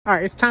All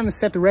right, it's time to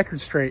set the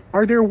record straight.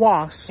 Are there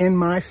wasps in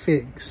my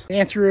figs? The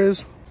answer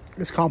is,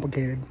 it's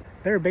complicated.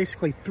 There are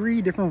basically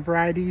 3 different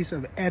varieties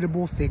of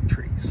edible fig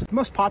trees. The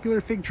most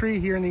popular fig tree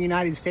here in the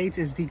United States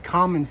is the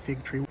common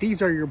fig tree.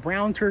 These are your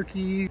brown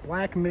turkeys,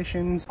 black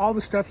missions, all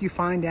the stuff you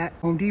find at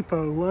Home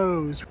Depot,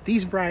 Lowe's.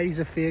 These varieties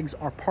of figs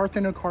are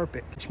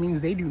parthenocarpic, which means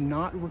they do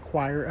not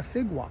require a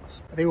fig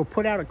wasp. They will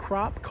put out a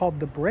crop called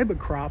the breba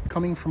crop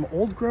coming from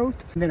old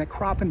growth, and then a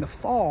crop in the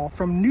fall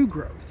from new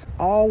growth,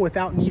 all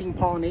without needing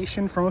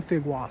pollination from a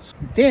fig wasp.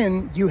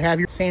 Then you have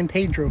your San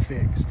Pedro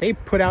figs. They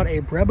put out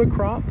a breba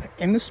crop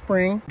in the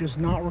spring, does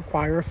not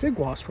require a fig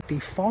wasp. The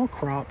fall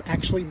crop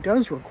actually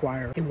does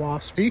require a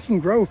wasp. So you can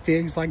grow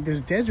figs like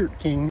this Desert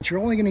King, but you're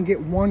only going to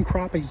get 1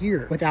 crop a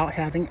year without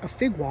having a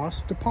fig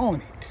wasp to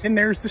pollinate. Then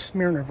there's the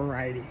Smyrna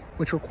variety,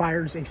 which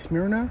requires a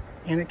Smyrna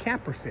and a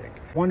Capra fig.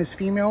 One is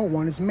female,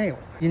 one is male.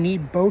 You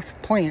need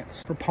both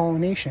plants for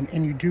pollination,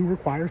 and you do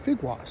require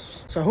fig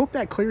wasps. So I hope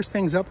that clears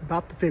things up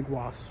about the fig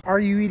wasps. Are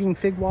you eating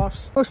fig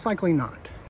wasps? Most likely not.